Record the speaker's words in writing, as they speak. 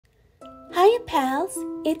Hiya pals,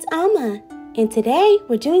 it's Amma, and today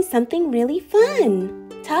we're doing something really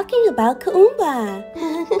fun, talking about Kuumba.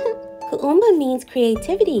 Kuumba means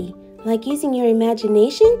creativity, like using your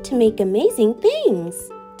imagination to make amazing things.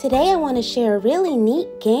 Today I want to share a really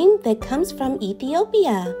neat game that comes from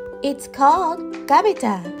Ethiopia. It's called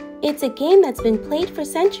Gebeta. It's a game that's been played for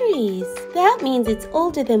centuries. That means it's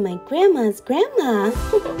older than my grandma's grandma.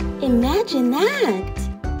 Imagine that!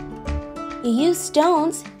 You use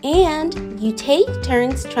stones and you take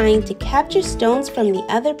turns trying to capture stones from the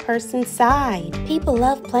other person's side. People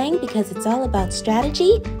love playing because it's all about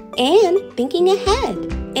strategy and thinking ahead.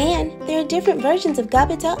 And there are different versions of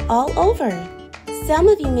Gebeta all over. Some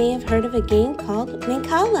of you may have heard of a game called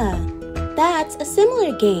Mancala. That's a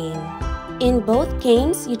similar game. In both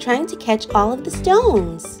games, you're trying to catch all of the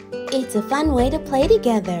stones. It's a fun way to play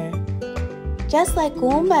together. Just like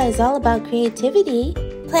Kuumba is all about creativity,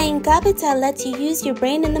 playing Gebeta lets you use your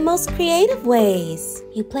brain in the most creative ways.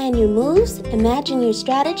 You plan your moves, imagine your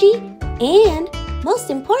strategy, and most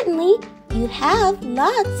importantly, you have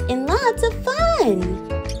lots and lots of fun.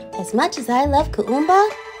 As much as I love Kuumba,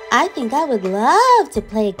 I think I would love to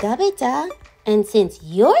play Gebeta. And since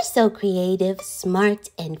you're so creative,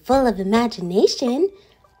 smart, and full of imagination,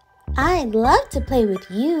 I'd love to play with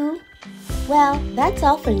you. Well, that's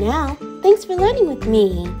all for now. Thanks for learning with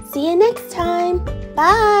me. See you next time.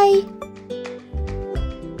 Bye!